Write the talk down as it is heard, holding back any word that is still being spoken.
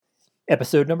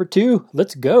Episode number 2.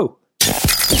 Let's go.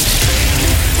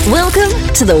 Welcome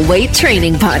to the Weight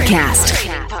Training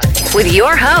Podcast with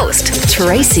your host,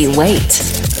 Tracy Weight.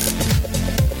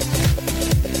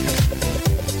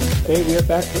 Hey, we are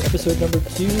back for episode number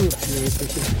 2. Really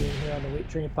appreciate you being here on the Weight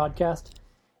Training Podcast.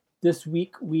 This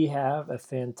week we have a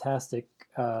fantastic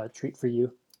treat for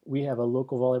you. We have a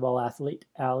local volleyball athlete,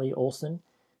 Allie Olson,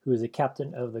 who is a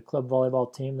captain of the club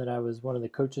volleyball team that I was one of the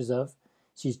coaches of.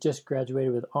 She's just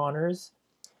graduated with honors.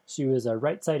 She was a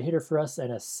right side hitter for us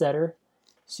and a setter.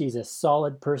 She's a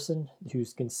solid person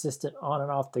who's consistent on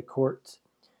and off the court.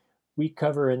 We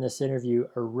cover in this interview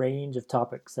a range of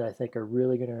topics that I think are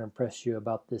really going to impress you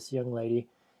about this young lady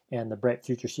and the bright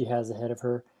future she has ahead of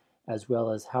her, as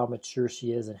well as how mature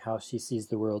she is and how she sees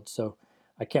the world. So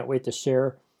I can't wait to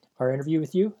share our interview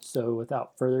with you. So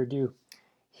without further ado,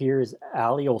 here is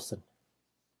Allie Olson.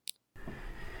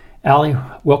 Allie,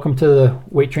 welcome to the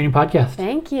Weight Training Podcast.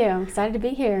 Thank you. I'm excited to be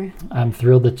here. I'm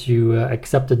thrilled that you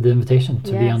accepted the invitation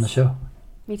to be on the show.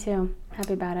 Me too.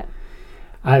 Happy about it.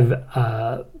 I've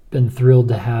been thrilled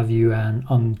to have you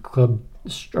on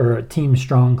Team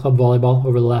Strong Club Volleyball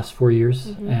over the last 4 years,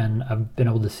 and I've been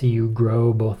able to see you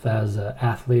grow both as an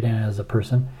athlete and as a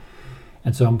person.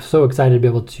 And so I'm so excited to be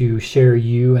able to share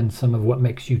you and some of what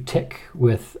makes you tick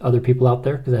with other people out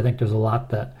there, because I think there's a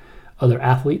lot that other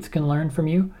athletes can learn from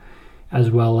you, as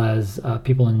well as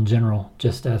people in general,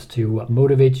 just as to what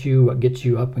motivates you, what gets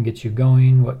you up and gets you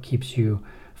going, what keeps you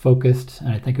focused. And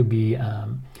I think it would be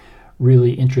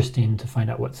really interesting to find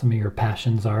out what some of your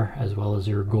passions are, as well as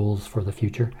your goals for the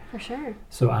future. For sure.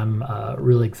 So I'm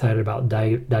really excited about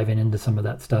diving into some of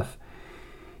that stuff.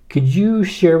 Could you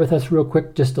share with us real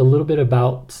quick just a little bit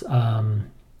about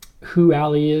who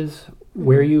Allie is,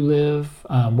 where you live,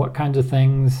 what kinds of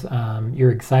things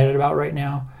you're excited about right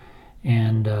now?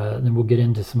 And then we'll get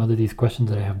into some other of these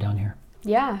questions that I have down here.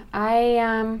 Yeah,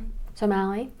 I'm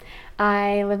Allie.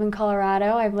 I live in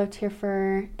Colorado. I've lived here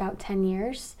for about 10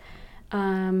 years.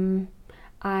 I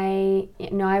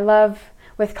love,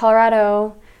 with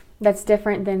Colorado, that's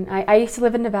different than, I used to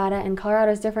live in Nevada, and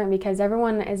Colorado is different because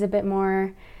everyone is a bit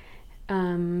more,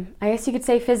 I guess you could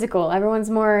say physical.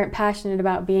 Everyone's more passionate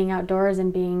about being outdoors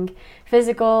and being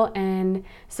physical. And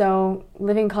so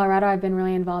living in Colorado, I've been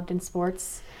really involved in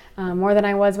sports. More than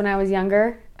I was when I was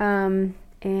younger, and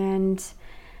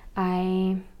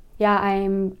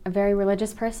I'm a very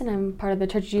religious person. I'm part of the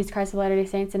Church of Jesus Christ of Latter-day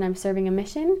Saints, and I'm serving a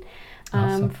mission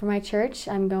for my church.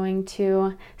 I'm going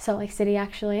to Salt Lake City,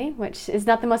 actually, which is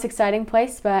not the most exciting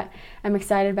place, but I'm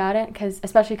excited about it,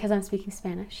 especially because I'm speaking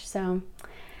Spanish. So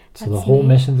the whole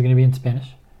mission's going to be in Spanish?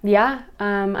 Yeah.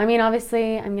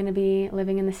 Obviously, I'm going to be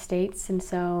living in the States, and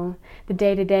so the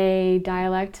day-to-day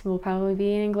dialect will probably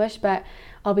be in English, but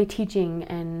I'll be teaching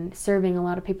and serving a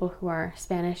lot of people who are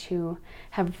Spanish, who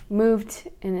have moved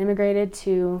and immigrated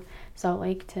to Salt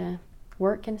Lake to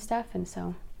work and stuff, and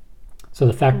so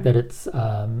the fact that it's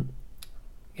going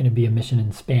to be a mission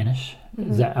in Spanish,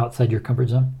 is that outside your comfort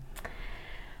zone?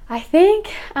 I think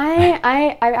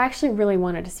I actually really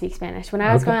wanted to speak Spanish. When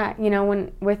I was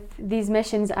going, with these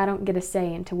missions, I don't get a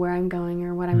say into where I'm going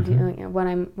or what I'm doing,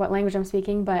 what language I'm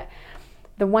speaking. But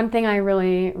the one thing I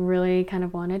really, really kind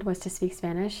of wanted was to speak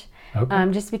Spanish,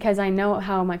 just because I know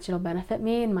how much it'll benefit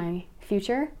me in my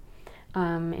future,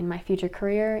 in my future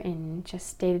career, in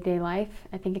just day-to-day life.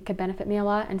 I think it could benefit me a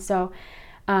lot, and so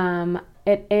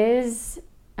it is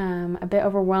a bit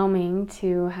overwhelming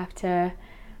to have to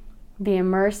be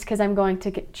immersed, because I'm going to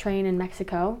train in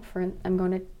Mexico. I'm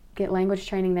going to get language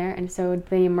training there, and so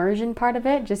the immersion part of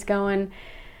it, just going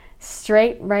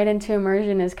straight right into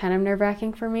immersion, is kind of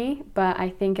nerve-wracking for me, but I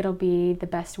think it'll be the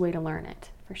best way to learn it,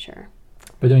 for sure.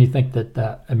 But don't you think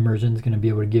that immersion is going to be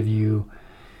able to give you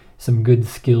some good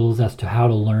skills as to how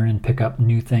to learn and pick up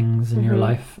new things in your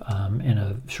life in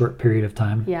a short period of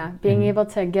time? Yeah, being able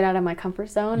to get out of my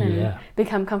comfort zone and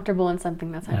become comfortable in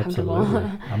something that's uncomfortable.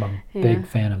 Absolutely. I'm a big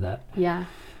fan of that. Yeah.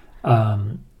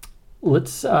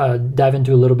 Let's dive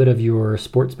into a little bit of your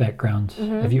sports background.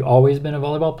 Have you always been a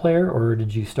volleyball player, or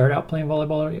did you start out playing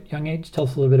volleyball at a young age? Tell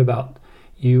us a little bit about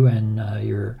you and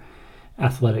your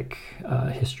athletic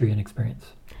history and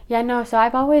experience. Yeah, no, so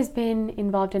I've always been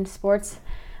involved in sports.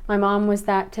 My mom was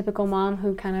that typical mom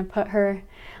who kind of put her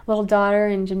little daughter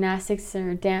in gymnastics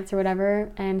or dance or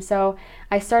whatever. And so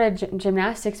I started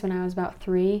gymnastics when I was about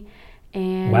 3.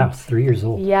 And wow, 3 years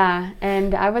old. Yeah,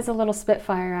 and I was a little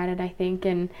spitfire at it, I think.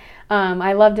 And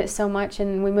I loved it so much.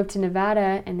 And we moved to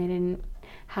Nevada, and they didn't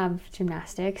have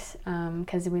gymnastics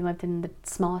because we lived in the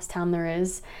smallest town there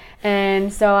is.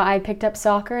 And so I picked up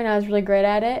soccer, and I was really great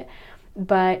at it.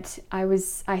 But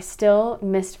I still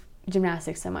missed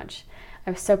gymnastics so much.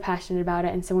 I was so passionate about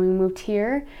it. And so when we moved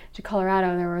here to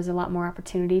Colorado, there was a lot more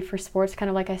opportunity for sports, kind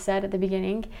of like I said at the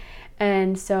beginning.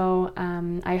 And so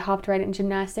I hopped right into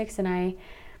gymnastics, and I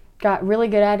got really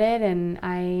good at it.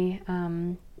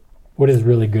 And what does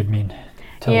really good mean?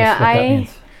 Tell us what that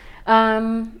means.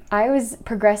 I was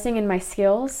progressing in my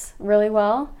skills really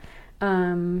well,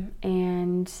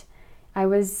 and I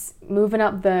was moving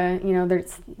up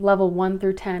there's level 1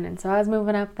 through 10, and so I was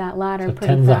moving up that ladder So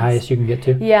pretty 10's fast. the highest you can get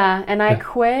to? Yeah, and Okay.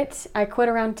 I quit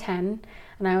around 10,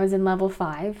 and I was in level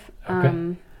 5.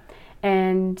 Okay.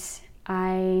 And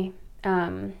I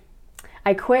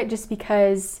quit just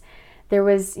because there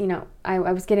was, I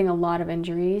was getting a lot of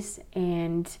injuries,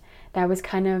 and that was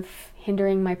kind of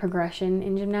hindering my progression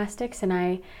in gymnastics.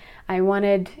 And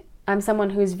I'm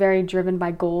someone who's very driven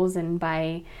by goals and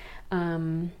by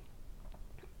the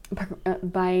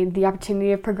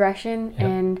opportunity of progression. Yep.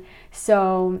 And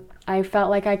so I felt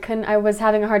like I was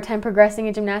having a hard time progressing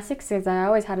in gymnastics because I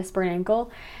always had a sprained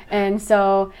ankle. And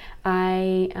so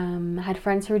I had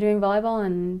friends who were doing volleyball,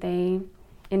 and they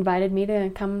invited me to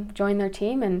come join their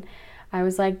team, and I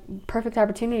was like, perfect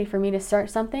opportunity for me to start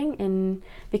something and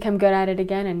become good at it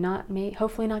again, and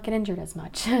hopefully not get injured as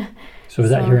much. So was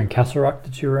that here in Castle Rock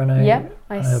that you were on a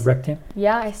rec team?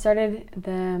 Yeah, I started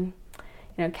the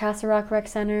Castle Rock Rec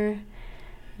Center.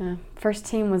 First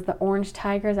team was the Orange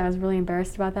Tigers. I was really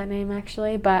embarrassed about that name,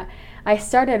 actually, but I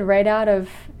started right out of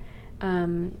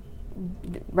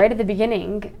right at the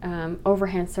beginning,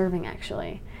 overhand serving,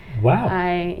 actually. Wow.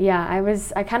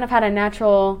 I kind of had a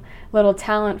natural little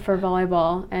talent for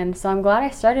volleyball, and so I'm glad I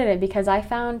started it because I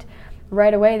found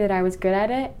right away that I was good at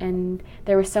it, and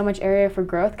there was so much area for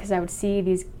growth because I would see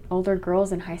these older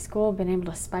girls in high school being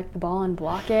able to spike the ball and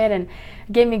block it, and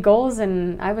it gave me goals,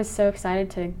 and I was so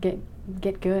excited to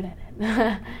get good at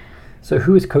it. So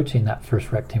who was coaching that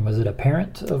first rec team? Was it a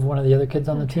parent of one of the other kids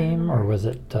on the team, or was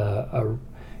it a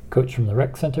coach from the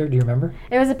rec center? Do you remember?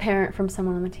 It was a parent from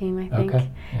someone on the team, I think.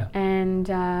 Okay. Yeah. And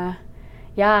I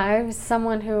was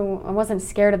someone who I wasn't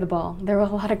scared of the ball. There were a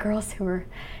lot of girls who were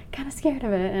kind of scared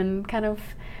of it, and I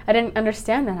didn't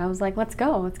understand that. I was like, let's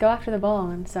go after the ball.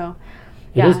 And so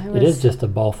it is just a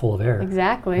ball full of air.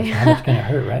 Exactly. How much can it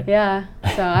hurt, right? Yeah.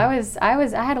 So I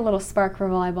had a little spark for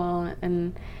volleyball,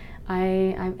 and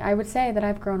I would say that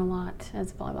I've grown a lot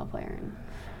as a volleyball player. And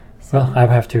so, well, I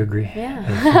have to agree. Yeah.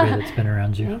 As somebody that's been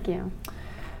around you. Thank you.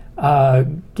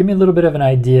 Give me a little bit of an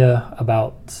idea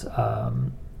about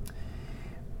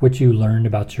what you learned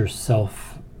about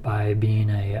yourself by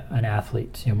being an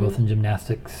athlete, both in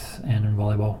gymnastics and in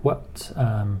volleyball. What,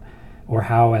 or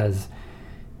how, as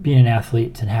being an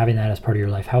athlete and having that as part of your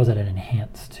life, how has that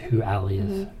enhanced who Allie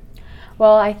is?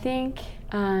 Well, I think,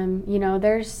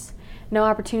 there's no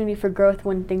opportunity for growth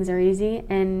when things are easy,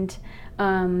 and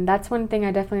that's one thing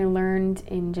I definitely learned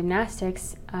in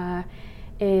gymnastics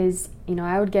is,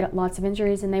 I would get lots of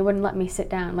injuries and they wouldn't let me sit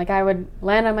down. Like I would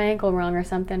land on my ankle wrong or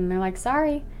something, and they're like,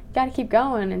 sorry, you got to keep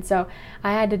going. And so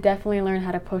I had to definitely learn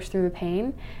how to push through the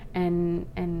pain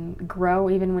and grow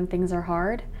even when things are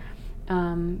hard.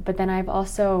 But then I've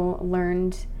also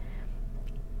learned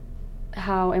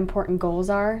how important goals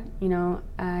are.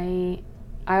 I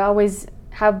always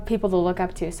have people to look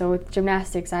up to. So with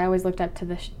gymnastics, I always looked up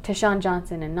to Shawn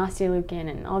Johnson and Nastia Liukin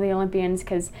and all the Olympians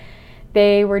because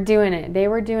they were doing it. They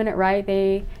were doing it right.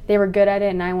 They were good at it,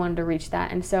 and I wanted to reach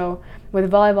that. And so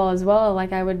with volleyball as well,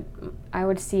 like I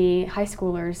would see high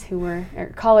schoolers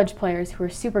or college players who were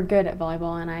super good at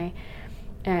volleyball, and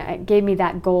it gave me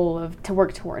that goal to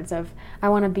work towards. I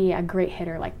want to be a great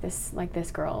hitter like this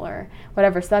girl or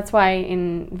whatever. So that's why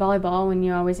in volleyball, when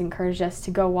you always encouraged us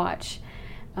to go watch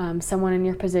someone in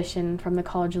your position from the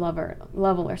college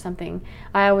level or something,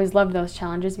 I always loved those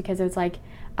challenges because it was like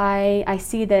I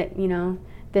see that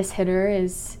this hitter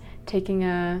is taking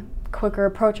a quicker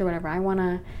approach or whatever. I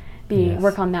want to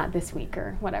work on that this week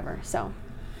or whatever. So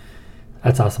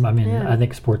that's awesome. I mean, I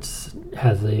think sports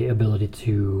has the ability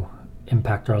to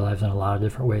impact our lives in a lot of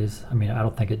different ways. I mean, I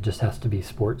don't think it just has to be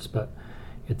sports, but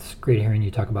it's great hearing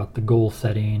you talk about the goal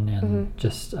setting and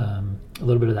just a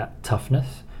little bit of that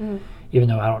toughness. Even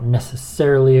though I don't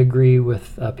necessarily agree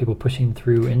with people pushing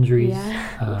through injuries.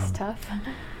 Yeah, it's tough.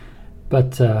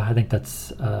 But I think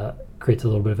that's creates a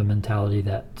little bit of a mentality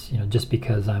that just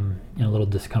because I'm in a little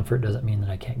discomfort doesn't mean that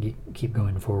I can't keep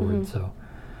going forward. So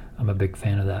I'm a big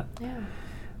fan of that. Yeah.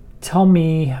 Tell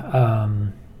me,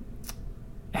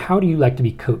 how do you like to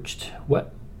be coached?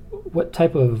 What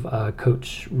type of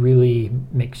coach really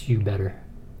makes you better?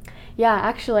 Yeah,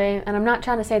 actually, and I'm not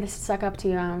trying to say this to suck up to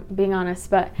you, I'm being honest,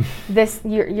 but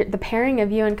the pairing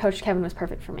of you and Coach Kevin was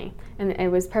perfect for me. And it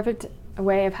was perfect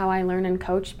way of how I learn and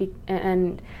coach,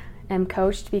 and am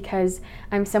coached because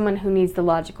I'm someone who needs the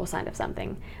logical side of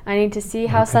something. I need to see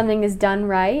how something is done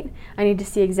right. I need to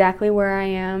see exactly where I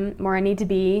am, where I need to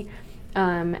be.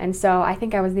 And so I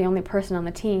think I was the only person on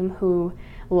the team who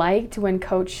liked when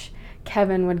Coach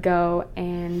Kevin would go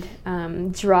and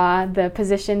draw the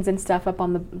positions and stuff up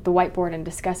on the whiteboard and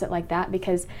discuss it like that,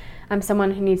 because I'm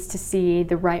someone who needs to see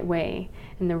the right way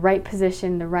and the right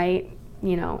position, the right,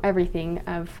 everything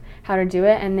of how to do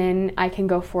it, and then I can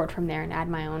go forward from there and add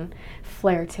my own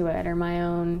flair to it or my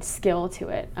own skill to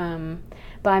it.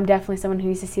 But I'm definitely someone who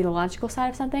needs to see the logical side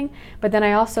of something. But then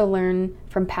I also learn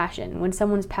from passion. When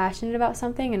someone's passionate about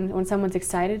something and when someone's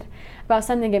excited about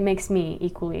something, it makes me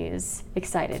equally as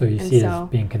excited. So you see it as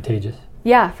being contagious?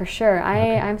 Yeah, for sure.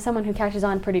 I'm someone who catches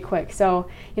on pretty quick. So,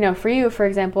 for you, for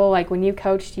example, like when you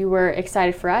coached, you were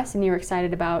excited for us and you were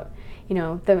excited about,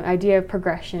 the idea of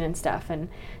progression and stuff. And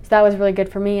so that was really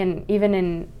good for me. And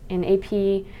even in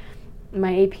AP,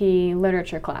 my AP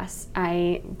literature class,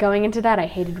 going into that, I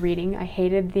hated reading. I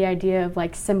hated the idea of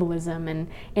like symbolism and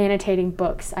annotating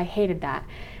books. I hated that.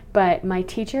 But my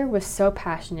teacher was so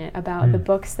passionate about the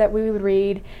books that we would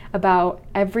read, about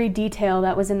every detail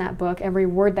that was in that book, every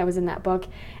word that was in that book,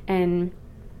 and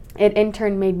it in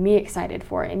turn made me excited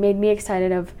for it. It made me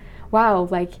excited of, wow,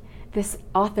 like this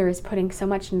author is putting so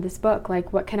much into this book.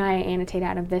 Like, what can I annotate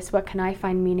out of this? What can I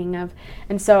find meaning of?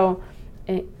 And so,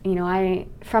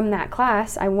 from that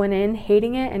class, I went in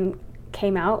hating it and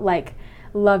came out like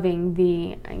loving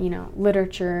the,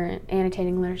 literature,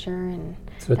 annotating literature, and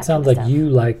so it sounds like you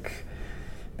like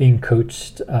being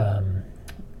coached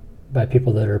by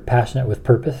people that are passionate with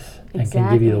purpose and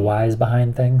can give you the whys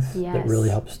behind things. Yes. That really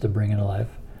helps to bring it alive.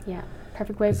 Yeah,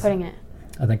 perfect way of putting it.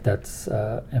 I think that's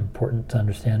important to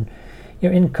understand.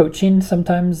 In coaching,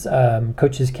 sometimes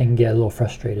coaches can get a little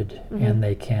frustrated and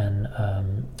they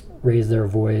can raise their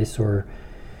voice or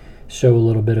show a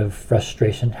little bit of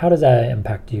frustration. How does that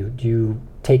impact you? Do you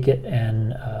take it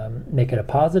and make it a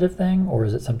positive thing, or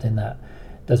is it something that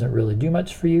doesn't really do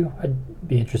much for you? I'd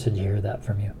be interested to hear that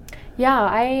from you. Yeah,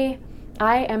 I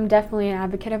am definitely an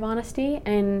advocate of honesty,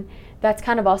 and that's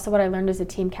kind of also what I learned as a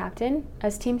team captain,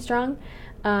 as Team Strong,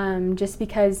 just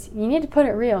because you need to put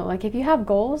it real. Like if you have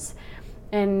goals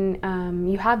and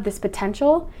you have this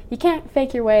potential, you can't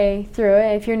fake your way through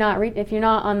it. If you're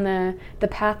not on the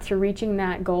path to reaching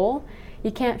that goal,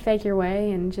 you can't fake your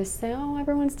way and just say, oh,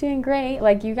 everyone's doing great.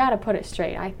 Like you got to put it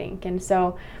straight, I think. And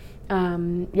so,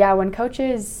 when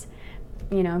coaches,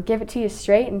 give it to you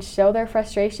straight and show their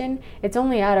frustration, it's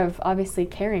only out of obviously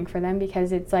caring for them,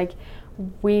 because it's like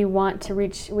we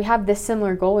have this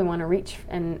similar goal we want to reach,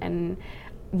 and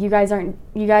you guys are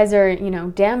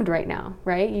damned right now,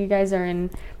 right? You guys are in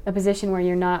a position where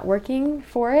you're not working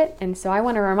for it, and so I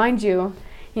want to remind you,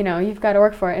 you've got to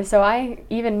work for it. And so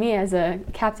even me as a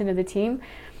captain of the team,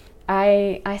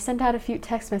 I sent out a few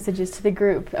text messages to the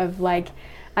group of like,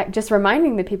 just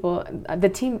reminding the people,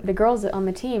 the girls on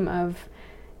the team of,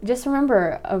 just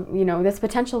remember, this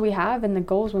potential we have and the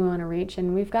goals we want to reach,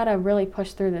 and we've got to really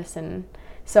push through this. And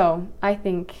so I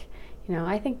think,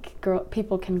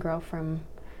 people can grow from,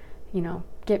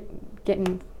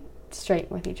 getting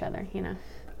straight with each other,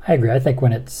 I agree. I think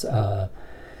when it's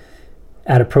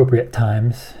at appropriate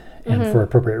times and for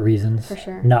appropriate reasons, for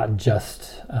sure. Not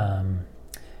just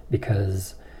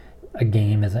because a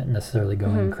game isn't necessarily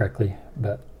going correctly,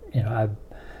 but I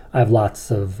have lots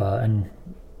of, and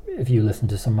if you listen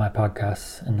to some of my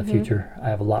podcasts in the future, I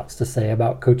have lots to say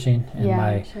about coaching and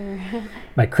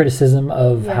my criticism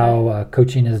of how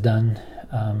coaching is done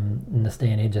in this day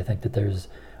and age. I think that there's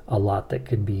a lot that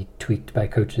could be tweaked by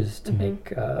coaches to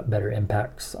make better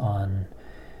impacts on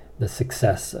the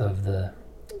success of the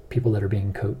people that are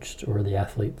being coached or the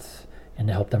athletes, and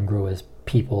to help them grow as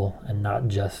people and not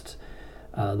just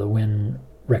the win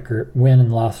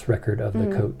and loss record of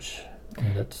the coach.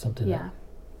 That's something that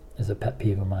is a pet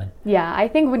peeve of mine. Yeah, I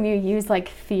think when you use like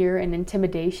fear and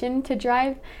intimidation to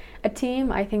drive a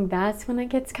team, I think that's when it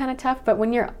gets kind of tough. But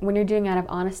when you're doing out of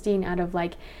honesty and out of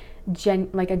like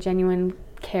a genuine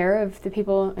care of the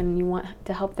people, and you want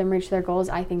to help them reach their goals,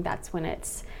 I think that's when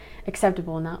it's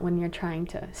acceptable, not when you're trying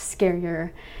to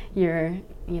scare your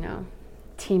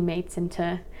teammates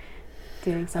into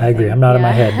doing something. I agree. I'm not in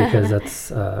my head, because that's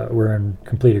we're in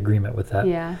complete agreement with that.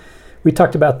 Yeah. We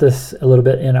talked about this a little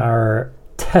bit in our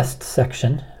test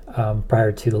section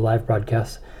prior to the live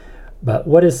broadcast, but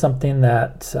what is something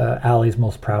that Allie's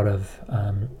most proud of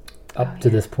up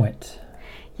to this point?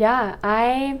 Yeah,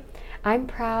 I'm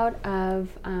proud of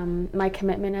my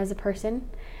commitment as a person.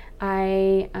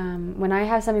 When I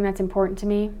have something that's important to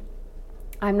me,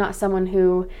 I'm not someone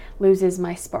who loses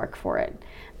my spark for it.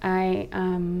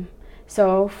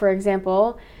 So for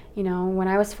example, when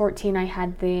I was 14, I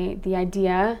had the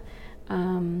idea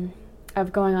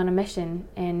of going on a mission.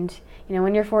 And,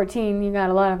 when you're 14, you got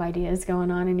a lot of ideas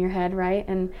going on in your head, right?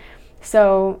 And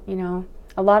so,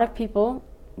 a lot of people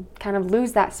kind of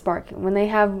lose that spark when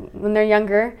they're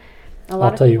younger.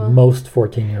 I'll tell you, most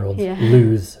 14-year-olds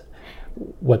lose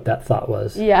what that thought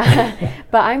was. Yeah,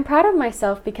 but I'm proud of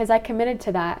myself because I committed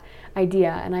to that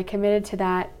idea, and I committed to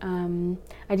that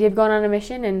idea of going on a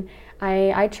mission, and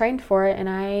I trained for it, and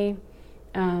I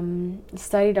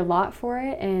studied a lot for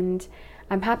it, and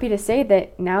I'm happy to say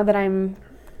that now that I'm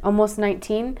almost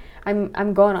 19,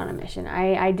 I'm going on a mission.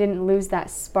 I didn't lose that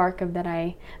spark of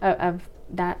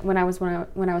that when I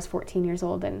was 14 years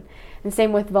old, and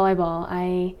same with volleyball.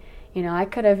 I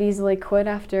could have easily quit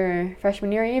after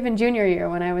freshman year, even junior year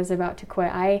when I was about to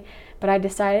quit. But I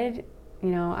decided,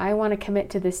 I want to commit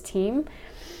to this team,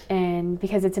 and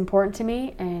because it's important to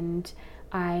me, and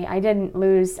I didn't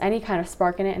lose any kind of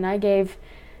spark in it, and I gave,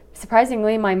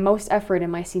 surprisingly, my most effort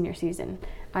in my senior season.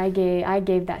 I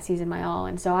gave that season my all,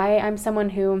 and so I'm someone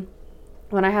who,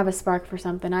 when I have a spark for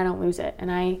something, I don't lose it, and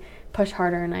I push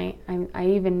harder, and I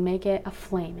even make it a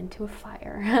flame into a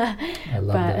fire. I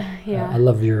love that. Yeah. I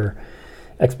love your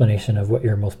explanation of what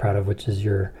you're most proud of, which is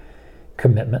your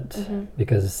commitment,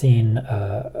 because seeing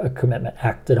a commitment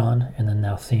acted on and then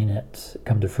now seeing it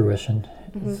come to fruition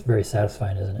is very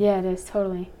satisfying, isn't it? Yeah, it is,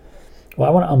 totally. Well,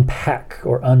 I want to unpack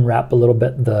or unwrap a little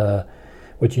bit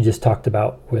what you just talked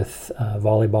about with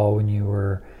volleyball when you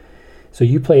were... So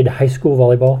you played high school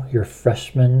volleyball your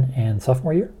freshman and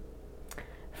sophomore year?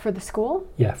 For the school?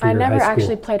 Yeah, for your high school. I never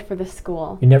actually played for the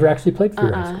school. You never actually played for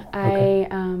your high school?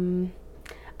 Okay.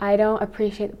 I don't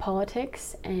appreciate the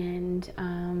politics, and...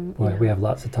 we have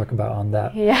lots to talk about on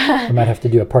that. Yeah. We might have to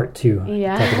do a part 2 to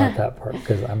talk about that part,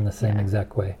 because I'm the same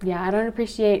exact way. Yeah, I don't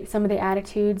appreciate some of the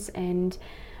attitudes and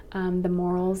the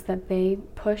morals that they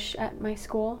push at my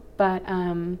school, but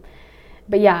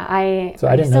yeah, I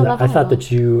didn't know that. I thought volleyball.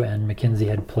 that you and Mackenzie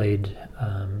had played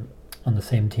on the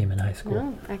same team in high school.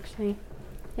 No, actually,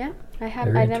 yeah, I have.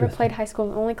 Very I never interesting. played high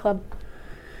school, only club.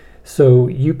 So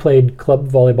you played club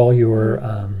volleyball your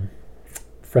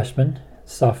freshman,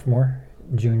 sophomore,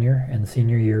 junior, and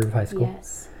senior year of high school.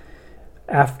 Yes.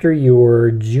 After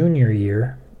your junior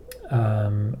year,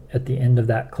 at the end of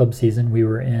that club season, we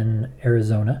were in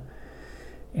Arizona,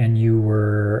 and you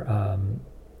were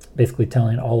basically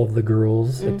telling all of the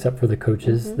girls, except for the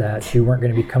coaches, that you weren't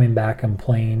going to be coming back and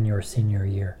playing your senior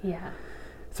year. Yeah.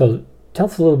 So tell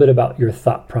us a little bit about your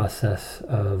thought process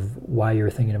of why you were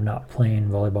thinking of not playing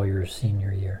volleyball your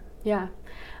senior year. Yeah.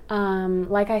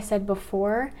 Like I said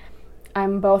before,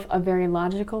 I'm both a very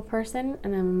logical person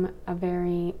and I'm a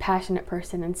very passionate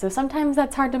person. And so sometimes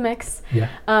that's hard to mix. Yeah.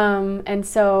 And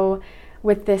so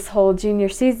with this whole senior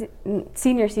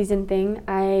season thing,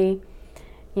 I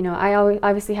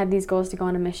obviously had these goals to go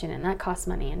on a mission, and that costs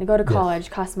money, and to go to college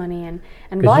costs money, and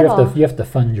volleyball. You have to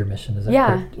fund your mission, is that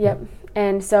correct? Yep.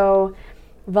 And so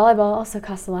volleyball also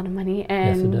costs a lot of money,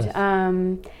 and yes, it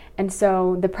does. And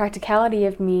so the practicality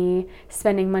of me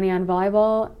spending money on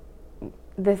volleyball,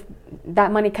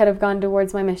 that money could have gone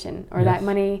towards my mission, or that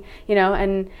money,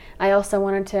 and I also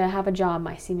wanted to have a job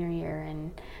my senior year,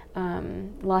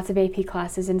 and lots of AP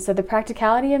classes, and so the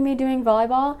practicality of me doing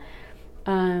volleyball,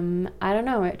 I don't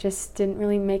know, it just didn't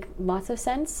really make lots of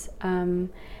sense,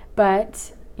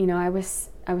 but I was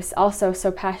also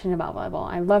so passionate about volleyball.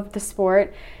 I loved the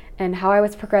sport and how I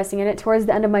was progressing in it. Towards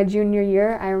the end of my junior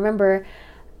year, I remember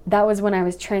that was when I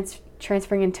was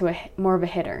transferring into more of a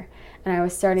hitter, and I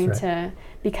was starting to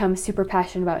become super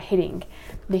passionate about hitting,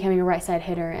 becoming a right side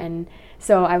hitter, and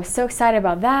so I was so excited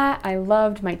about that. I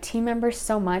loved my team members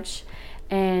so much,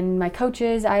 and my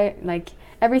coaches.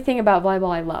 Everything about volleyball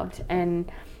I loved,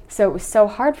 and so it was so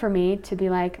hard for me to be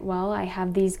like, well, I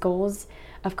have these goals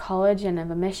of college and of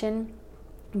a mission,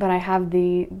 but I have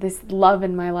this love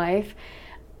in my life.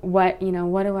 What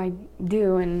do I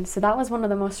do? And so that was one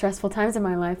of the most stressful times in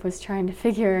my life, was trying to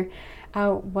figure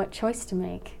out what choice to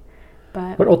make.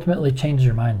 But what ultimately changed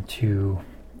your mind to?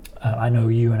 I know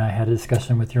you and I had a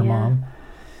discussion with your mom.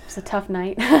 It was a tough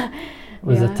night. It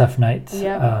was a tough night.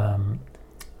 Yep.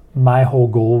 My whole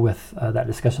goal with that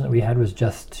discussion that we had was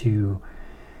just to,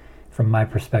 from my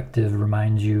perspective,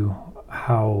 remind you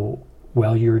how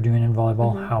well you were doing in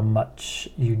volleyball, how much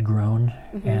you'd grown,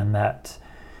 and that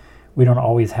we don't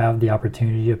always have the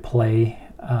opportunity to play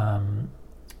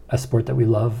a sport that we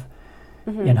love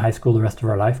in high school the rest of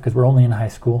our life, because we're only in high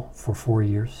school for 4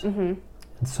 years. And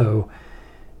so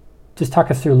just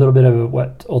talk us through a little bit of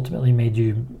what ultimately made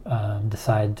you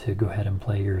decide to go ahead and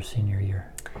play your senior year.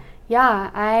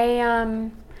 Yeah, I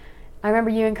remember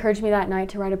you encouraged me that night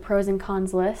to write a pros and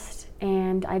cons list,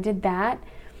 and I did that.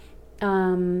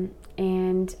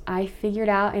 And I figured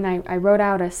out, and I wrote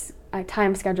out a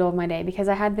time schedule of my day, because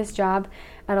I had this job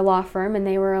at a law firm and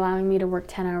they were allowing me to work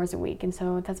 10 hours a week, and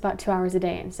so that's about 2 hours a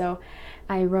day. And so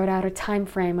I wrote out a time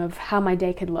frame of how my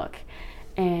day could look,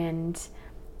 and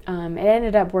it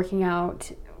ended up working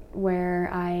out where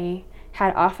I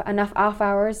had enough off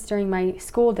hours during my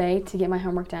school day to get my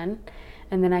homework done,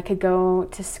 and then I could go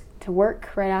to work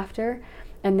right after,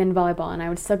 and then volleyball, and I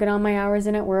would still get all my hours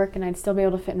in at work, and I'd still be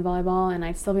able to fit in volleyball, and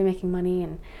I'd still be making money.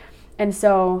 And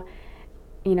so,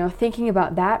 you know, thinking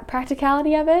about that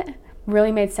practicality of it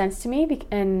really made sense to me.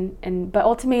 But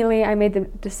ultimately I made the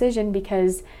decision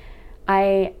because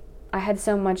I had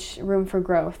so much room for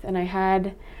growth, and I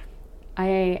had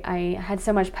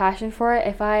so much passion for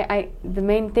it. The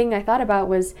main thing I thought about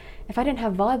was, if I didn't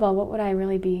have volleyball, what would I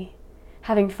really be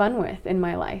having fun with in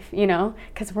my life, you know?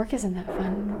 Because work isn't that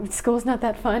fun. School's not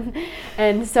that fun.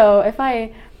 And so if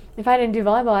I didn't do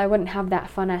volleyball, I wouldn't have that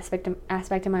fun aspect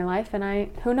in my life. And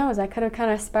who knows, I could have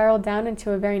kind of spiraled down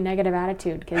into a very negative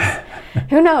attitude, because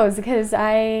who knows, because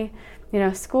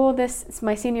school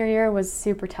my senior year was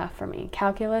super tough for me.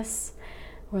 Calculus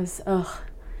was,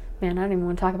 man, I don't even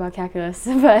want to talk about calculus.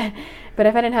 But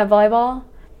if I didn't have volleyball,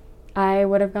 I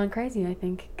would have gone crazy, I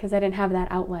think, because I didn't have that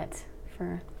outlet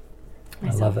for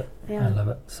myself. I love it. Yeah. I love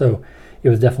it. So it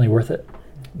was definitely worth it.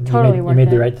 Totally worth it. You made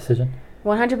the right decision?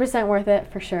 100% worth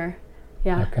it, for sure.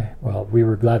 Yeah. Okay. Well, we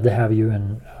were glad to have you,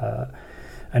 and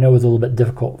I know it was a little bit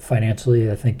difficult financially.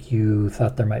 I think you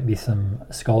thought there might be some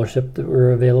scholarship that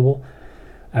were available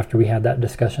after we had that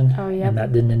discussion. Oh, yep. And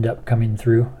that didn't end up coming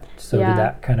through. So Yeah. did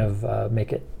that kind of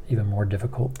make it even more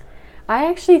difficult? I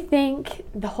actually think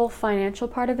the whole financial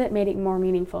part of it made it more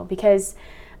meaningful, because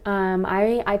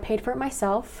I paid for it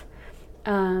myself,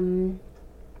 and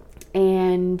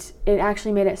it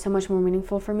actually made it so much more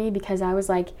meaningful for me, because I was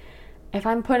like, if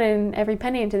I'm putting every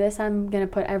penny into this, I'm going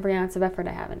to put every ounce of effort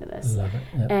I have into this. Love it.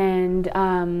 Yep. And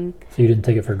so you didn't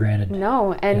take it for granted?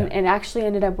 No, and it actually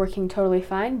ended up working totally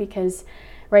fine, because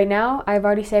right now I've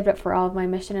already saved up for all of my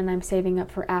mission, and I'm saving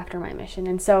up for after my mission.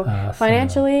 And so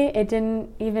financially, it didn't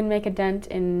even make a dent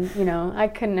in, I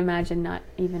couldn't imagine not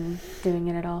even doing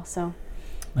it at all. So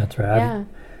that's right. Yeah.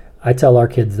 I tell our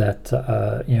kids that,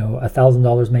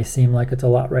 $1,000 may seem like it's a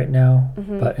lot right now,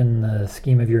 but in the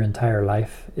scheme of your entire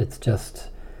life, it's just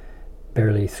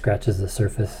barely scratches the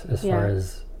surface as far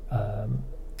as,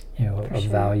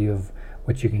 value of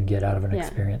what you can get out of an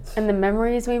experience. And the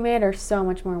memories we made are so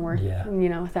much more worth,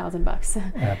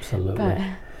 $1,000. Absolutely.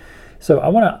 So I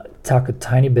want to talk a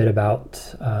tiny bit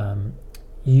about,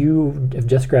 you have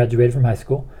just graduated from high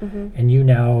school, and you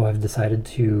now have decided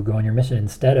to go on your mission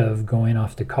instead of going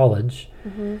off to college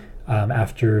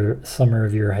after summer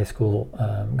of your high school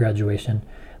graduation.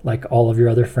 Like all of your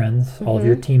other friends, all of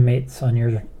your teammates on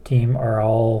your team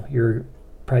you're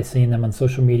probably seeing them on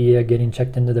social media getting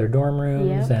checked into their dorm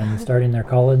rooms and starting their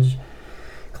college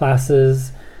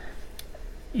classes.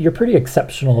 You're pretty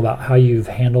exceptional about how you've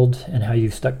handled and how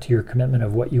you've stuck to your commitment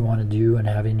of what you want to do and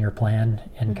having your plan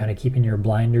and kind of keeping your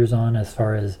blinders on as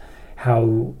far as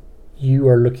how you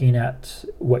are looking at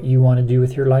what you want to do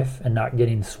with your life and not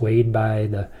getting swayed by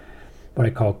the what I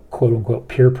call quote unquote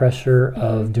peer pressure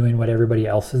of doing what everybody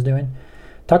else is doing.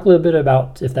 Talk a little bit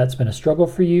about if that's been a struggle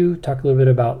for you. Talk a little bit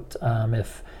about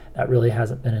if that really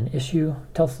hasn't been an issue.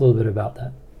 Tell us a little bit about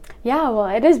that. Yeah, well,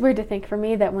 it is weird to think for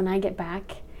me that when I get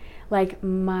back, like all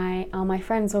my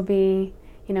friends will be,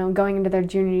 going into their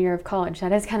junior year of college.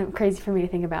 That is kind of crazy for me to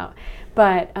think about.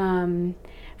 But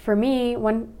for me,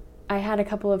 I had a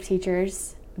couple of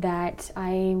teachers that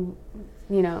I,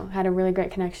 had a really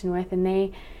great connection with, and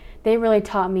they really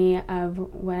taught me of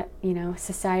what,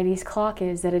 society's clock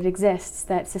is, that it exists,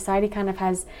 that society kind of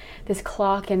has this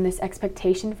clock and this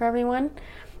expectation for everyone.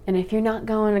 And if you're not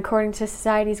going according to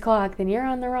society's clock, then you're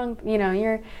on the wrong,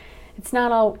 it's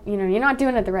not all, you're not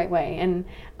doing it the right way. And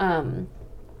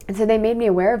so they made me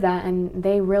aware of that, and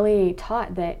they really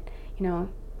taught that,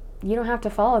 you don't have to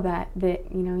follow that,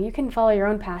 you can follow your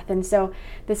own path. And so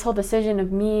this whole decision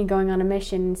of me going on a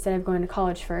mission instead of going to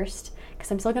college first, because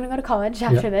I'm still going to go to college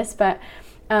after this, but,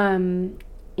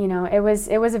 it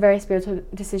was a very spiritual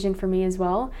decision for me as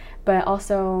well, but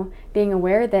also being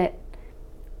aware that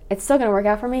it's still going to work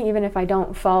out for me, even if I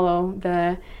don't follow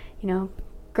the,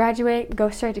 graduate, go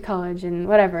straight to college and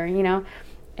whatever,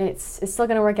 it's still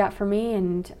going to work out for me.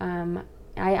 And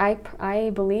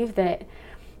I believe that,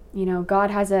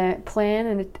 God has a plan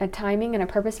and a timing and a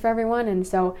purpose for everyone. And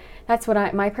so that's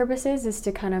what my purpose is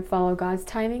to kind of follow God's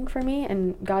timing for me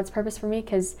and God's purpose for me,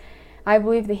 because I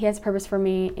believe that He has purpose for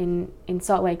me in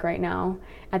Salt Lake right now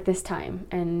at this time.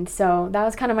 And so that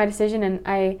was kind of my decision.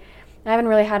 And I haven't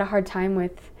really had a hard time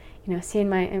with,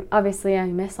 seeing obviously I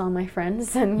miss all my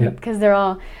friends, and Yep. because they're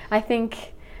all, I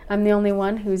think I'm the only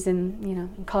one who's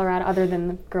in Colorado other than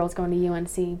the girls going to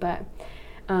UNC, but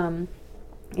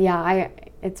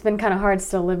it's been kind of hard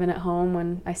still living at home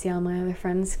when I see all my other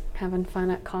friends having fun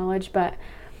at college, but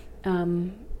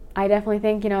I definitely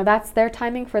think, that's their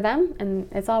timing for them, and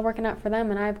it's all working out for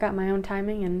them, and I've got my own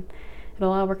timing, and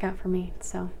it'll all work out for me,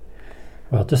 so.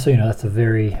 Well, just so you know, that's a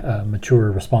very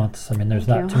mature response. I mean, there's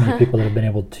not too many people that have been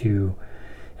able to,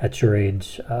 at your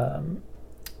age,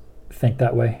 think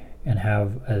that way and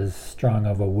have as strong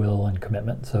of a will and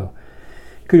commitment. So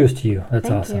kudos to you. That's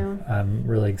Thank awesome. you. I'm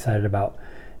really excited about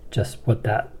just what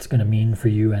that's going to mean for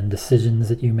you and decisions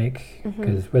that you make,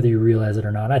 because whether you realize it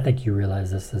or not, I think you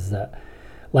realize this, is that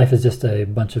life is just a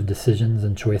bunch of decisions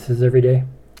and choices every day.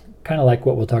 Kind of like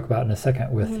what we'll talk about in a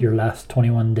second with your last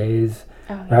 21 days,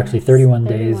 or actually 31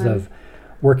 days of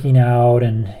working out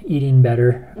and eating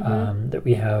better, that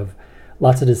we have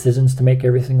lots of decisions to make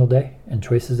every single day and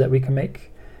choices that we can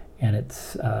make. And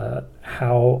it's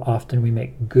how often we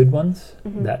make good ones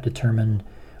that determine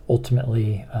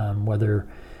ultimately whether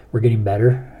we're getting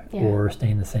better or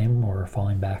staying the same or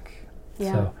falling back.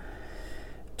 Yeah. So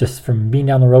just from being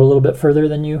down the road a little bit further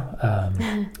than you,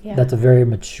 that's a very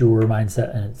mature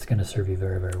mindset, and it's going to serve you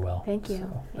very, very well. Thank you.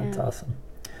 So that's awesome.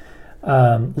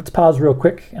 Let's pause real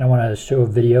quick, and I want to show a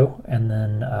video, and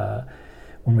then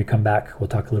when we come back, we'll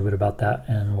talk a little bit about that,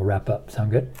 and we'll wrap up.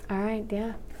 Sound good? All right,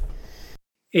 yeah.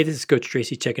 Hey, this is Coach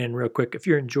Tracy checking in real quick. If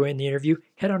you're enjoying the interview,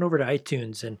 head on over to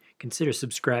iTunes and consider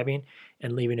subscribing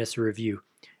and leaving us a review.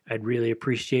 I'd really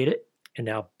appreciate it. And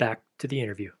now back to the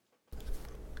interview.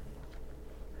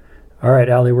 All right,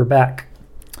 Allie, we're back.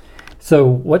 So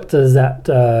what does that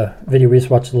video, we just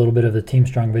watched a little bit of the Team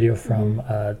Strong video from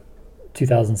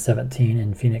 2017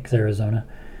 in Phoenix, Arizona.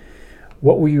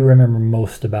 What will you remember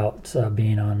most about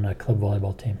being on a club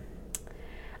volleyball team?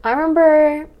 I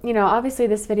remember, obviously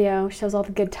this video shows all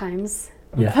the good times.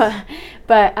 Yeah.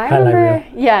 But I Highlight remember,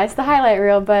 reel. it's the highlight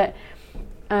reel, but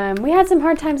we had some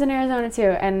hard times in Arizona too.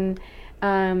 And,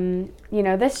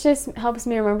 this just helps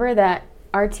me remember that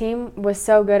our team was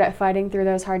so good at fighting through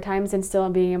those hard times and still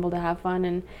being able to have fun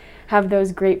and have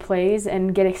those great plays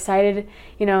and get excited,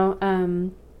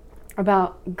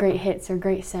 about great hits or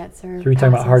great sets. Or So are you talking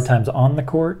about hard passes. times on the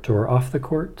court or off the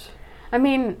court? I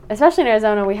mean, especially in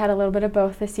Arizona, we had a little bit of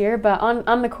both this year, but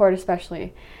on the court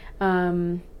especially.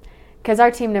 Because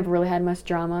our team never really had much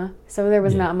drama, so there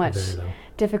was not much very low.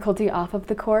 difficulty off of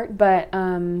the court. But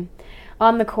on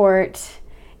the court,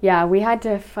 we had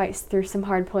to fight through some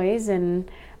hard plays, and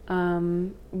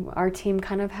our team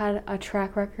kind of had a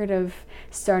track record of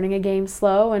starting a game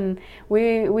slow, and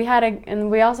we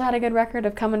also had a good record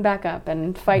of coming back up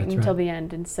and fighting till the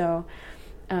end. And so,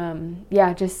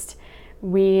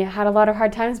 we had a lot of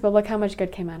hard times, but look how much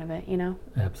good came out of it,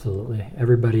 Absolutely.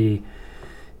 Everybody,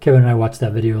 Kevin and I watched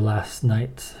that video last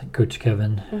night. Coach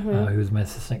Kevin, who was my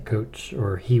assistant coach,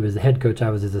 or he was the head coach,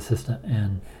 I was his assistant,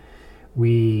 and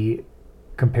we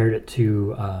compared it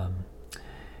to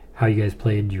how you guys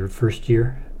played your first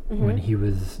year when he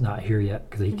was not here yet,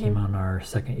 because he came on our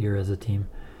second year as a team.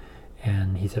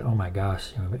 And he said, oh my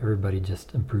gosh, everybody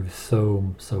just improved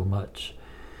so much.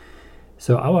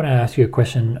 So I want to ask you a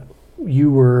question.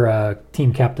 You were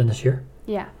team captain this year.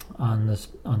 Yeah.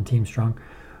 On Team Strong.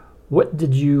 What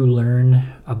did you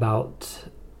learn about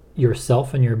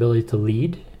yourself and your ability to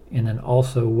lead? And then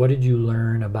also, what did you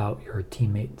learn about your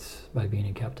teammates by being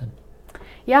a captain?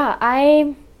 Yeah,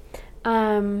 I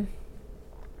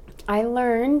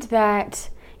learned that,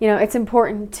 it's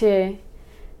important to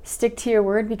stick to your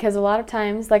word, because a lot of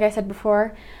times, like I said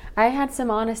before, I had some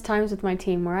honest times with my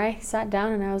team where I sat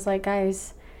down and I was like,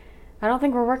 guys, I don't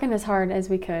think we're working as hard as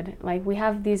we could. Like, we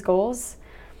have these goals,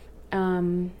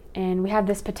 and we have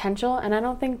this potential, and I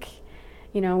don't think,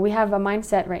 we have a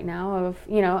mindset right now of,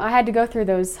 I had to go through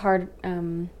those hard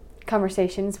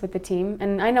conversations with the team,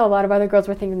 and I know a lot of other girls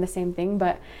were thinking the same thing,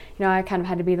 but, I kind of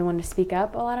had to be the one to speak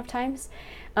up a lot of times.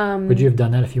 Would you have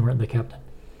done that if you weren't the captain?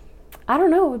 I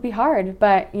don't know, it would be hard,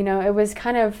 but, it was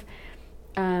kind of,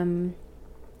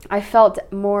 I felt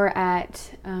more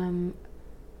at,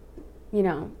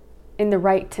 in the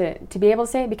right to be able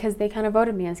to say it, because they kind of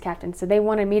voted me as captain. So they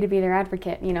wanted me to be their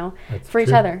advocate, That's for each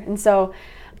true. other. And so,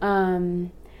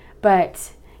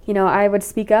 but, I would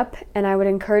speak up and I would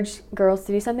encourage girls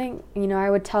to do something. I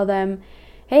would tell them,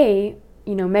 hey,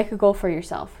 make a goal for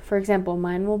yourself. For example,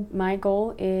 my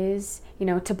goal is,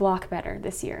 to block better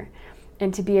this year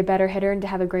and to be a better hitter and to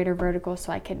have a greater vertical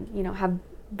so I can, have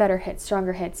better hits,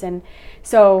 stronger hits. And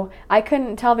so I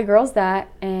couldn't tell the girls that,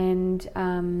 and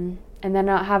and then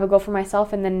not have a goal for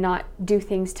myself and then not do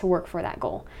things to work for that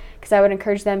goal. Because I would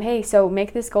encourage them, hey, so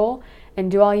make this goal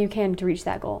and do all you can to reach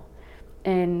that goal.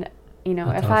 And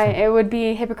That's awesome. it would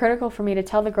be hypocritical for me to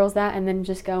tell the girls that and then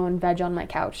just go and veg on my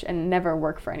couch and never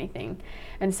work for anything.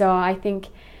 And so I think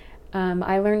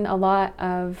I learned a lot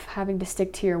of having to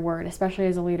stick to your word, especially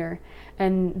as a leader.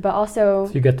 But also,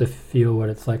 so you get to feel what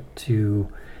it's like to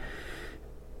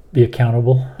be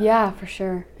accountable. Yeah, for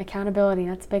sure. Accountability,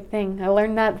 that's a big thing. I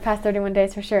learned that the past 31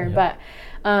 days for sure. Yeah.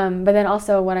 But then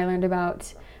also what I learned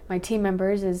about my team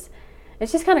members is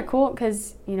it's just kind of cool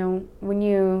because, when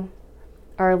you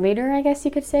are a leader, I guess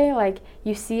you could say, like,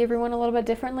 you see everyone a little bit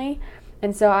differently.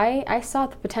 And so I saw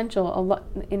the potential a lot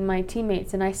in my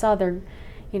teammates, and I saw them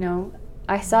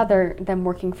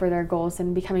working for their goals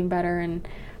and becoming better.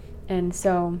 And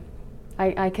so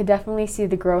I could definitely see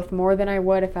the growth more than I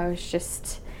would if I was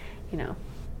just, I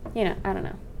don't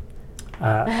know.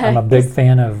 I'm a big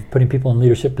fan of putting people in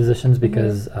leadership positions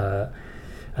because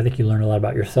I think you learn a lot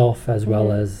about yourself as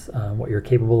well as what you're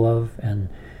capable of and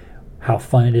how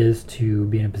fun it is to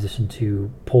be in a position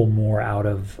to pull more out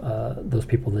of those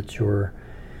people that you're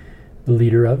the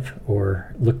leader of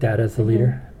or looked at as the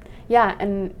leader. Yeah,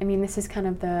 and I mean, this is kind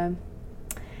of the,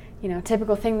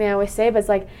 typical thing they always say, but it's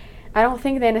like, I don't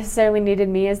think they necessarily needed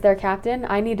me as their captain.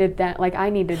 I needed that. Like, I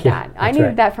needed that. I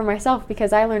needed that for myself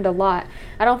because I learned a lot.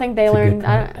 I don't think they learned,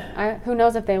 who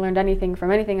knows if they learned anything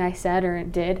from anything I said or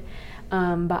did,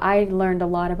 but I learned a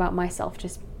lot about myself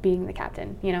just being the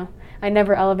captain, I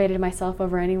never elevated myself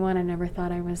over anyone. I never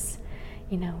thought I was,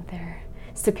 their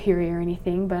superior or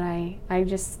anything, but I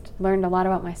just learned a lot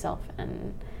about myself,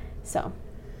 and so.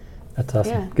 That's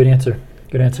awesome. Yeah. Good answer,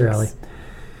 Allie.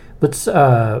 Let's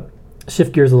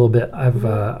shift gears a little bit. I've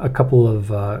a couple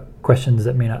of questions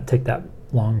that may not take that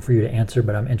long for you to answer,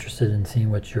 but I'm interested in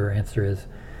seeing what your answer is.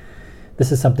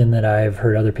 This is something that I've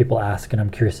heard other people ask, and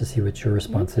I'm curious to see what your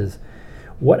response is.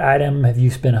 What item have you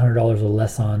spent $100 or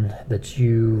less on that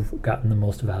you've gotten the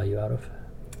most value out of?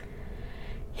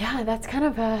 Yeah, that's kind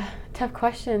of a tough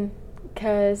question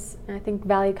because I think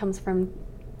value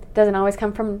doesn't always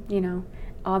come from,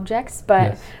 objects,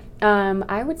 but Yes.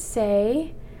 I would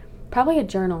say probably a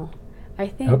journal. I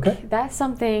think that's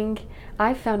something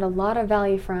I found a lot of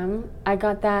value from. I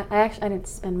got that. I didn't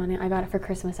spend money. I got it for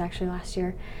Christmas actually last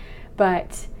year.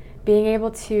 But being able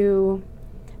to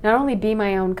not only be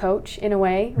my own coach in a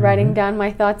way, writing down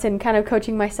my thoughts and kind of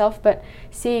coaching myself, but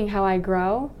seeing how I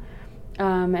grow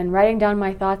and writing down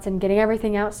my thoughts and getting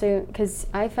everything out. So, because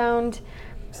I found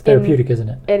It's therapeutic, isn't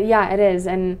it? Yeah, it is.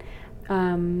 And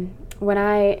when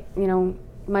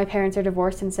my parents are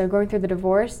divorced, and so going through the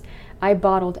divorce, I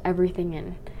bottled everything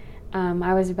in.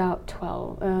 I was about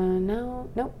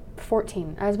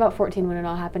 14. I was about 14 when it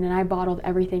all happened, and I bottled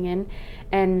everything in.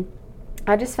 And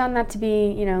I just found that to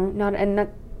be,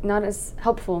 not as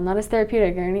helpful, not as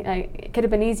therapeutic, or it could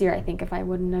have been easier, I think, if I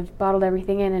wouldn't have bottled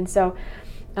everything in. And so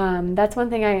that's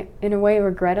one thing I, in a way,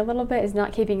 regret a little bit, is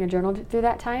not keeping a journal through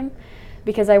that time,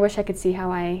 because I wish I could see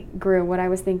how I grew, what I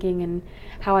was thinking, and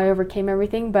how I overcame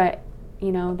everything. But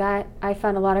that I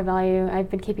found a lot of value. I've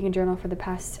been keeping a journal for the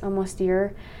past almost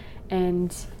year,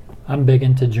 and I'm big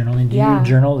into journaling. Do you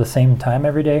journal the same time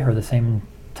every day, or the same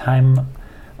time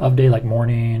of day, like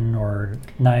morning or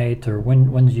night, or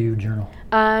when do you journal?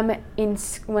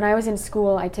 When I was in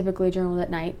school, I typically journaled at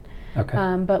night.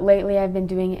 Okay. But lately, I've been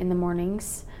doing it in the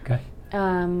mornings. Okay.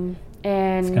 And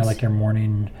it's kind of like your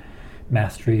morning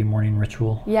mastery, morning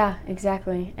ritual. Yeah,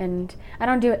 exactly. And I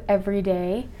don't do it every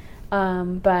day,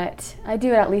 but I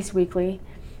do it at least weekly.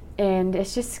 And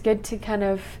it's just good to kind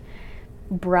of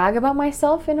brag about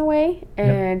myself in a way,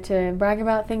 and to brag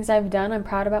about things I've done. I'm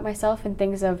proud about myself, and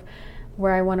things of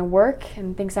where I want to work,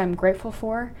 and things I'm grateful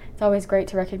for. It's always great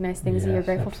to recognize things that you're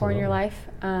grateful for in your life.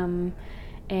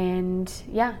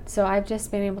 So I've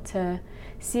just been able to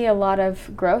see a lot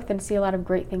of growth and see a lot of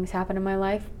great things happen in my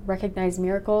life, recognize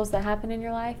miracles that happen in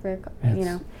your life.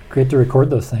 It's great to record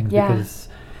those things, because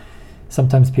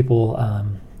sometimes people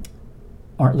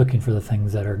aren't looking for the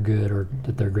things that are good or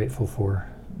that they're grateful for,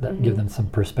 that give them some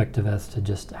perspective as to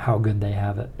just how good they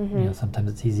have it.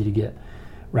 Sometimes it's easy to get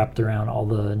wrapped around all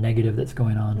the negative that's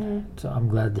going on. So I'm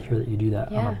glad to hear that you do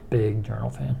that. I'm a big journal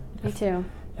fan. Me too.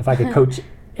 If I could coach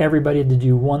everybody to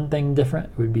do one thing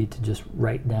different, it would be to just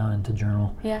write down into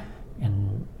journal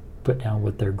and put down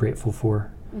what they're grateful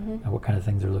for and what kind of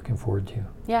things they're looking forward to.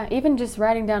 Yeah, even just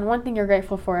writing down one thing you're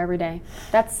grateful for every day.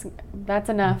 That's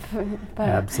enough. But,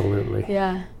 absolutely.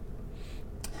 Yeah.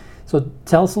 So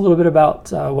tell us a little bit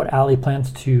about what Allie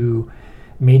plans to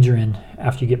major in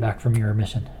after you get back from your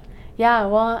mission. Yeah,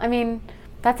 well, I mean,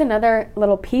 that's another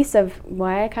little piece of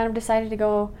why I kind of decided to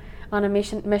go on a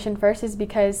mission first is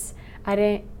because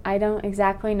I don't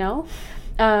exactly know.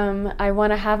 I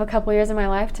want to have a couple years of my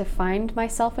life to find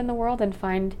myself in the world and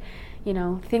find,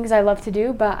 things I love to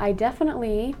do, but I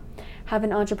definitely have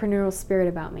an entrepreneurial spirit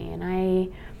about me, and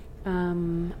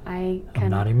I'm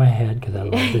nodding my head because I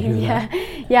love to hear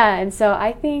that. Yeah, and so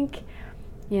I think,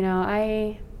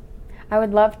 I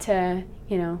would love to,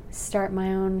 start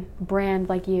my own brand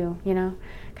like you,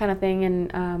 kind of thing,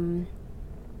 and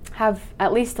have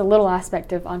at least a little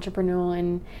aspect of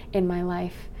entrepreneurial in my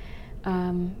life.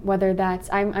 Whether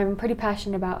that's, I'm pretty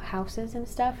passionate about houses and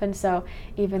stuff, and so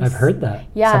even I've heard that.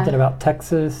 Yeah. Something about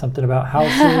Texas, something about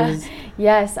houses.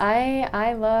 Yes,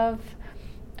 I love,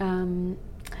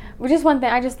 which is one thing,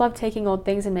 I just love taking old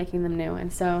things and making them new,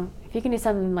 and so if you can do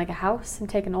something like a house and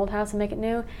take an old house and make it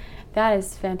new, that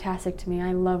is fantastic to me.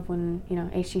 I love when,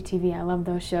 HGTV, I love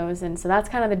those shows, and so that's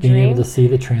kind of the dream. Being able to see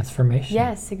the transformation.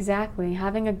 Yes, exactly.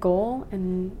 Having a goal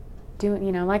and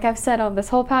doing, like I've said, this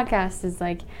whole podcast is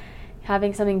like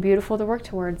having something beautiful to work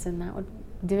towards, and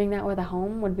doing that with a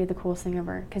home would be the coolest thing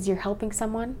ever, because you're helping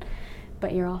someone,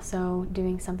 but you're also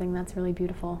doing something that's really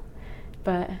beautiful.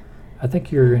 But I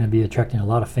think you're going to be attracting a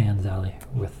lot of fans, Allie,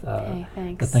 with the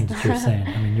things that you're saying.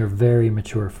 I mean, you're very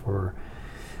mature for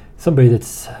somebody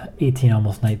that's 18,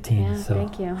 almost 19. Yeah, so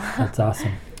thank you. That's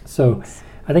awesome. So Thanks.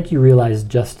 I think you realize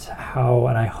just how,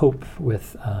 and I hope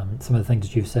with some of the things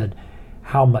that you've said,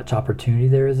 how much opportunity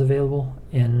there is available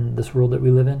in this world that we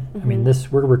live in. Mm-hmm. I mean,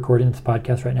 we're recording this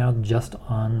podcast right now just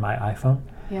on my iPhone.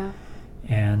 Yeah.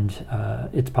 And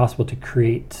it's possible to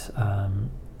create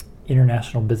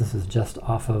international businesses just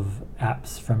off of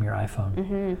apps from your iPhone.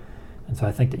 Mm-hmm. And so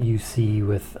I think that you see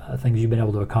with things you've been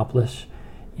able to accomplish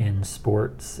in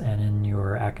sports and in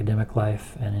your academic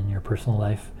life and in your personal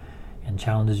life and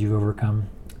challenges you've overcome,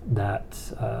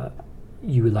 that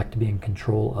you would like to be in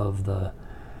control of the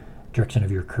direction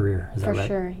of your career. Is that right? For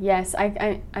sure, yes.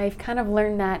 I've kind of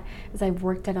learned that as I've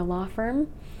worked at a law firm.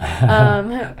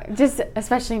 Just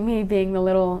especially me being the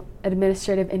little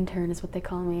administrative intern is what they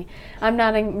call me. I'm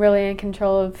not really in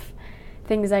control of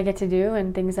things I get to do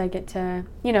and things I get to,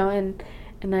 and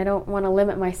I don't want to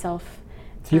limit myself.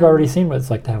 So you've already seen what it's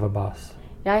like to have a boss.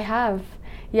 Yeah, I have.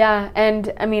 Yeah,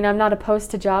 and I mean, I'm not opposed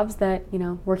to jobs that,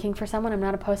 working for someone, I'm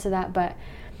not opposed to that, but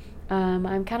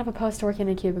I'm kind of opposed to working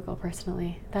in a cubicle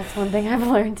personally. That's one thing I've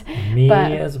learned. Me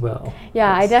as well.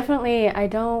 Yeah, yes.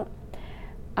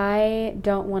 I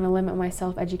don't want to limit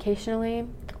myself educationally,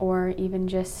 or even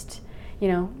just,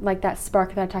 like that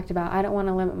spark that I talked about. I don't want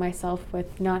to limit myself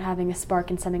with not having a spark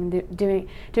in something, doing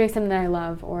something that I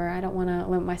love, or I don't want to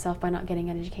limit myself by not getting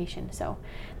an education. So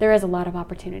there is a lot of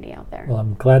opportunity out there. Well,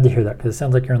 I'm glad to hear that, because it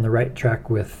sounds like you're on the right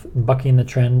track with bucking the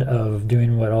trend of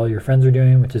doing what all your friends are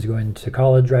doing, which is going to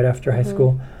college right after high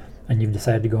school, and you've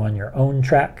decided to go on your own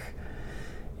track.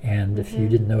 And if you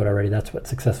didn't know it already, that's what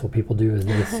successful people do, is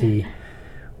they see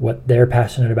what they're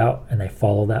passionate about and they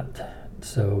follow that.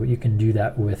 So you can do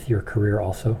that with your career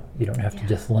also. You don't have to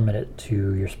just limit it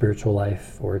to your spiritual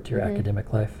life or to your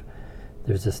academic life.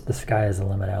 There's just, the sky is the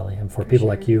limit, Allie. And for people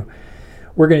like you,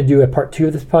 we're going to do a part 2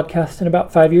 of this podcast in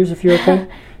about 5 years, if you're okay.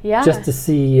 Yeah. Just to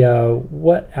see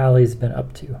what Allie's been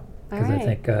up to. Because right. I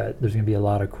think there's going to be a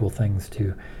lot of cool things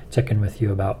to check in with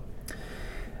you about.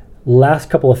 Last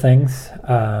couple of things.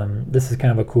 This is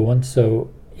kind of a cool one.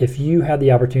 So if you had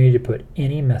the opportunity to put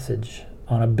any message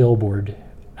on a billboard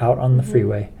out on the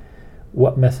freeway,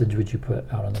 what message would you put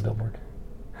out on the billboard?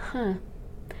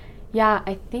 Yeah,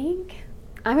 I think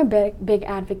I'm a big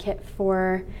advocate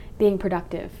for being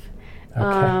productive.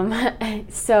 Okay.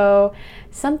 So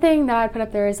something that I'd put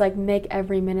up there is like, make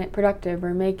every minute productive,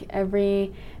 or make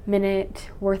every minute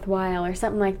worthwhile, or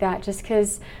something like that, just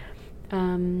because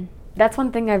that's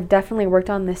one thing I've definitely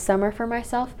worked on this summer for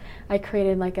myself. I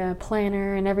created like a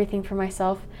planner and everything for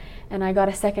myself, and I got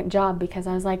a second job because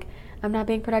I was like, I'm not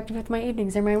being productive with my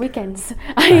evenings or my weekends.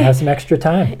 I have some extra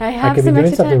time. I could be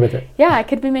doing something with it. Yeah, I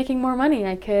could be making more money.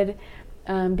 I could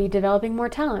be developing more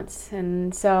talents.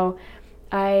 And so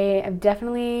I have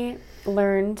definitely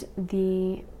learned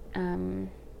the,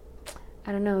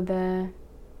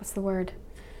 what's the word?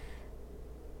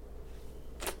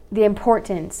 The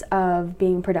importance of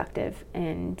being productive.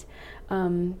 And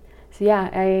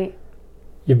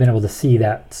You've been able to see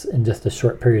that in just a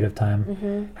short period of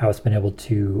time, how it's been able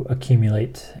to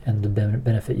accumulate and to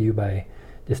benefit you by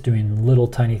just doing little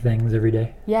tiny things every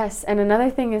day. Yes, and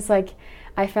another thing is, like,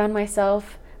 I found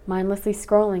myself mindlessly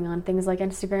scrolling on things like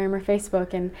Instagram or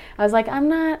Facebook, and I was like,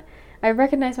 I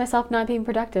recognize myself not being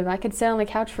productive. I could sit on the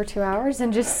couch for 2 hours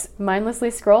and just mindlessly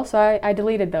scroll, so I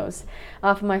deleted those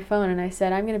off of my phone, and I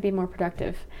said, I'm going to be more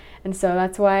productive. And so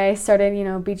that's why I started,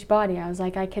 Beachbody. I was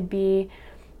like, I could be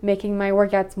making my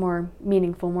workouts more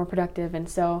meaningful, more productive. And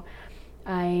so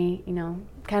I,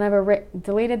 kind of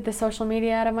deleted the social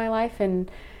media out of my life and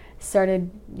started,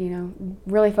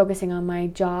 really focusing on my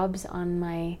jobs, on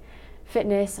my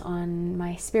fitness, on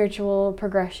my spiritual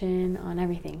progression, on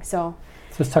everything. So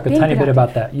let's talk a tiny bit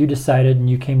about that. You decided, and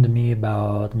you came to me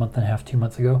about a month and a half, 2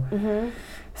 months ago,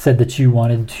 said that you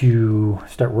wanted to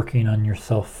start working on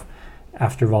yourself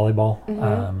after volleyball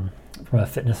from a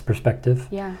fitness perspective.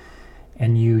 Yeah.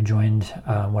 And you joined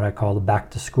what I call the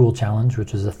Back to School Challenge,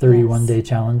 which is a 31-day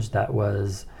challenge that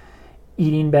was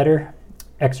eating better,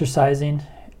 exercising,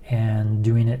 and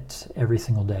doing it every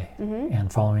single day,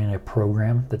 and following a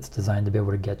program that's designed to be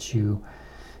able to get you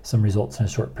some results in a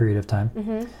short period of time.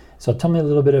 So tell me a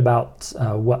little bit about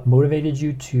what motivated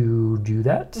you to do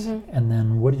that, and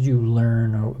then what did you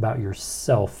learn about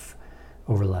yourself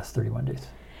over the last 31 days?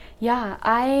 Yeah,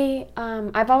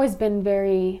 I've always been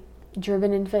very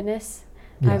driven in fitness.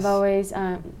 Yes. I've always,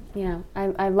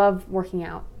 I love working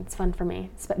out. It's fun for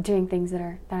me. It's doing things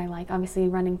that I like. Obviously,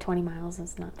 running 20 miles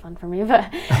is not fun for me,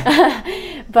 but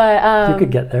you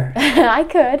could get there. I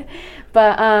could,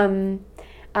 but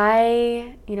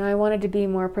I wanted to be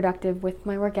more productive with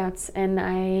my workouts, and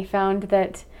I found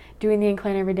that doing the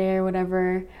incline every day or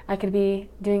whatever, I could be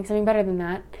doing something better than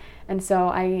that. And so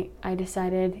I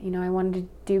decided, I wanted to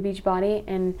do Beachbody,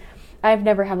 and I've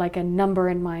never had like a number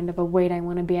in mind of a weight I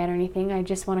want to be at or anything. I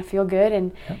just want to feel good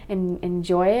and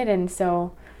enjoy it. And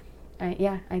so,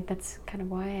 that's kind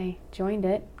of why I joined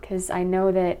it, because I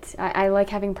know that I like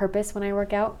having purpose when I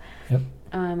work out,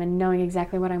 and knowing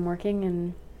exactly what I'm working.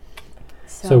 And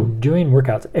so doing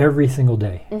workouts every single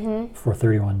day for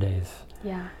 31 days.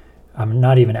 Yeah.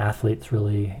 Not even athletes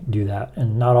really do that,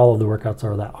 and not all of the workouts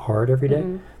are that hard every day.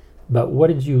 But what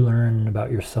did you learn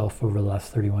about yourself over the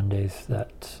last 31 days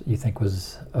that you think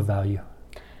was of value?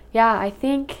 Yeah, I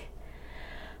think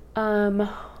I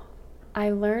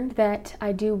learned that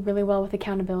I do really well with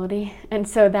accountability. And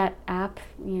so that app,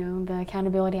 the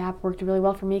accountability app worked really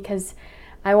well for me, because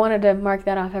I wanted to mark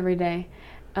that off every day.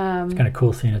 It's kind of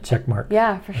cool seeing a check mark.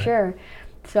 Yeah, for sure.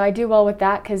 So I do well with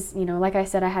that because, like I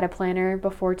said, I had a planner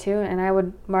before too, and I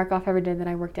would mark off every day that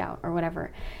I worked out or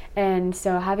whatever. And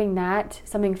so having that,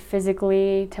 something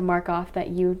physically to mark off that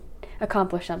you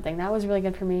accomplished something, that was really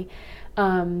good for me.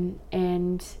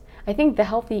 And I think the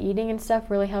healthy eating and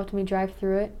stuff really helped me drive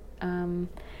through it.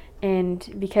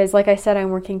 And because, like I said, I'm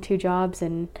working 2 jobs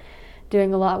and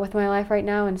doing a lot with my life right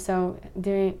now, and so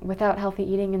doing without healthy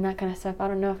eating and that kind of stuff, I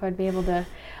don't know if I'd be able to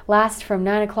last from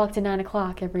 9 o'clock to 9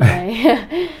 o'clock every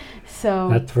day. So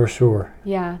that's for sure.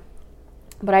 Yeah,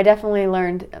 but I definitely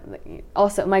learned.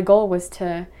 Also, my goal was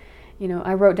to,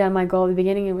 I wrote down my goal at the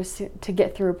beginning. It was to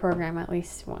get through a program at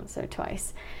least once or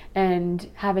twice, and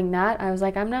having that, I was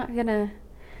like, I'm not gonna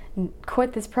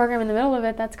quit this program in the middle of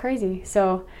it. That's crazy.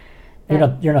 So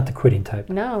you're not the quitting type.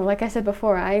 No, like I said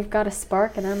before, I've got a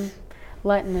spark and I'm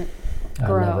letting it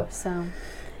grow. I love it. So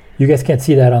you guys can't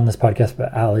see that on this podcast,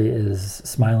 but Allie is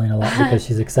smiling a lot because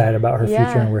she's excited about her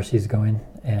future and where she's going.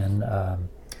 And I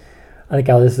think,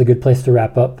 Allie, this is a good place to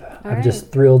wrap up. I'm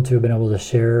just thrilled to have been able to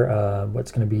share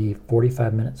what's going to be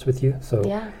 45 minutes with you. So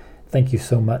thank you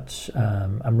so much.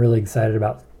 I'm really excited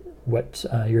about what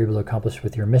you're able to accomplish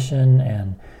with your mission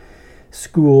and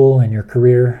school and your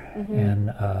career.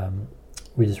 And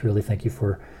we just really thank you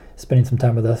for spending some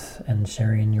time with us and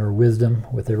sharing your wisdom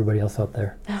with everybody else out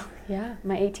there. Oh, yeah,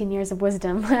 my 18 years of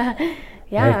wisdom.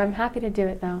 I'm happy to do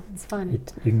it, though. It's fun.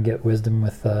 You can get wisdom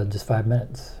with just 5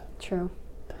 minutes. True.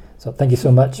 So thank you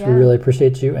so much. We really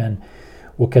appreciate you, and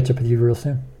we'll catch up with you real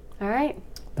soon. All right.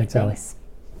 Thanks, Allie.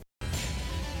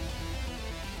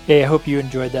 Hey, I hope you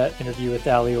enjoyed that interview with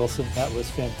Allie Olson. That was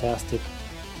fantastic.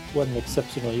 What an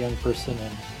exceptional young person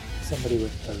and somebody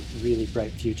with a really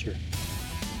bright future.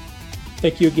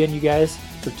 Thank you again, you guys,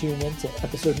 for tuning in to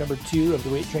episode number 2 of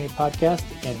the Weight Training Podcast,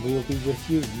 and we will be with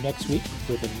you next week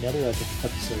with another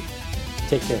episode.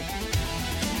 Take care.